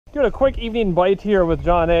Doing a quick evening bite here with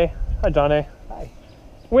John A. Hi, John A. Hi.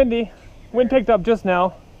 Windy. Wind picked up just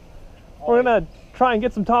now. We're gonna try and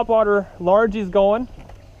get some topwater largies going.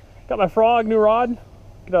 Got my frog, new rod.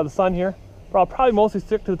 Get out of the sun here. But I'll probably mostly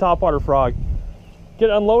stick to the topwater frog. Get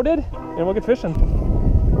it unloaded and we'll get fishing.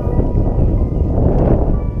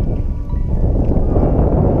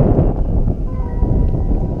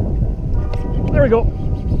 There we go.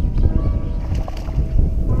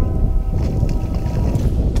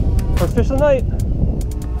 First fish of the night.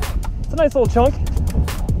 It's a nice little chunk.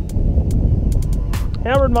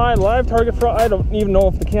 Hammered my live target frog. I don't even know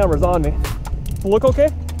if the camera's on me. Does it look okay?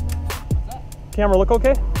 What's that? Camera look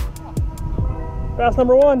okay? Yeah. Bass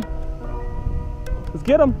number one. Let's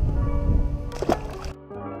get him.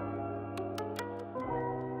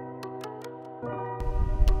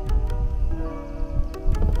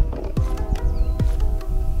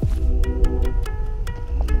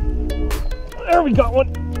 There we got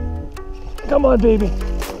one. Come on, baby.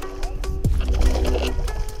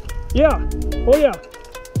 Yeah. Oh, yeah.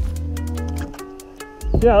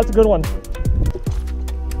 Yeah, that's a good one.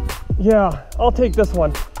 Yeah, I'll take this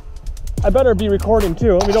one. I better be recording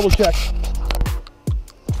too. Let me double check.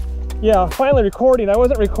 Yeah, finally recording. I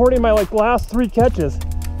wasn't recording my last 3 catches.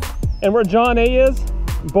 And where John A is,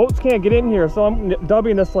 boats can't get in here, so I'm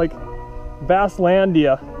dubbing this like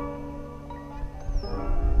Basslandia.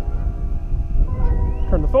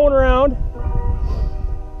 Turn the phone around.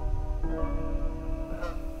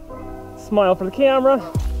 Smile for the camera.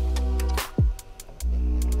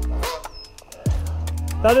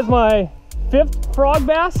 That is my 5th frog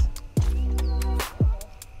bass.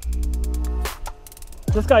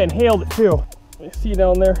 This guy inhaled it too. You see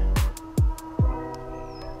down there.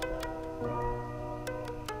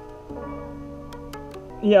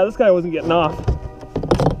 Yeah, this guy wasn't getting off.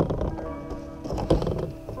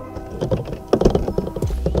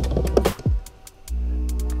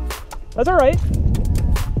 That's all right.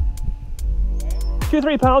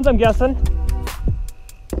 2-3 pounds, I'm guessing.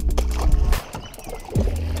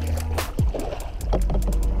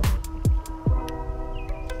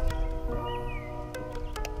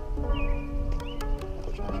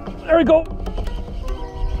 There we go.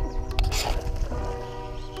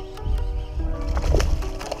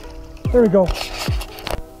 There we go.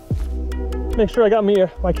 Make sure I got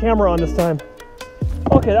my camera on this time.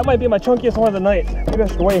 Okay, that might be my chunkiest one of the night. Maybe I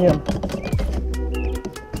should weigh him.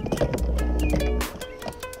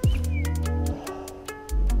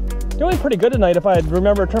 Doing pretty good tonight if I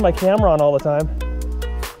remember to turn my camera on all the time.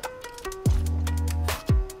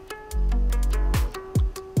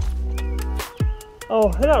 Oh,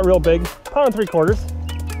 they're not real big. 1 3/4 pounds.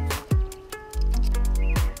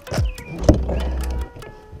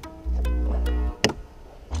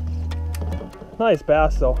 Nice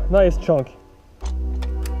bass though. Nice chunk.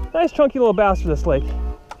 Nice chunky little bass for this lake.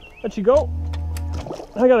 Let you go.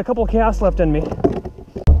 I got a couple casts left in me.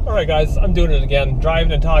 All right, guys, I'm doing it again.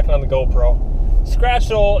 Driving and talking on the GoPro. Scratched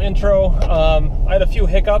the whole intro. I had a few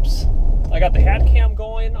hiccups. I got the hat cam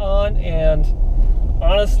going on, and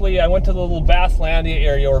honestly, I went to the little Basslandia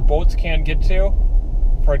area where boats can't get to.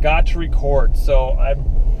 Forgot to record, so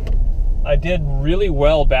I did really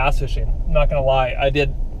well bass fishing. I'm not gonna lie. I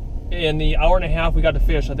did, in the hour and a half we got to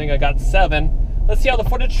fish, I think I got 7. Let's see how the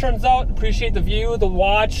footage turns out. Appreciate the view, the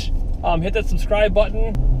watch. Hit that subscribe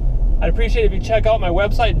button. I'd appreciate it if you check out my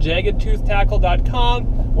website, jaggedtoothed.com.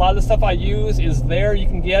 A lot of the stuff I use is there. You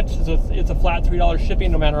can get, so it's a flat $3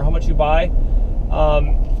 shipping no matter how much you buy.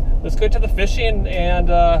 Let's go to the fishing and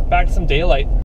back to some daylight.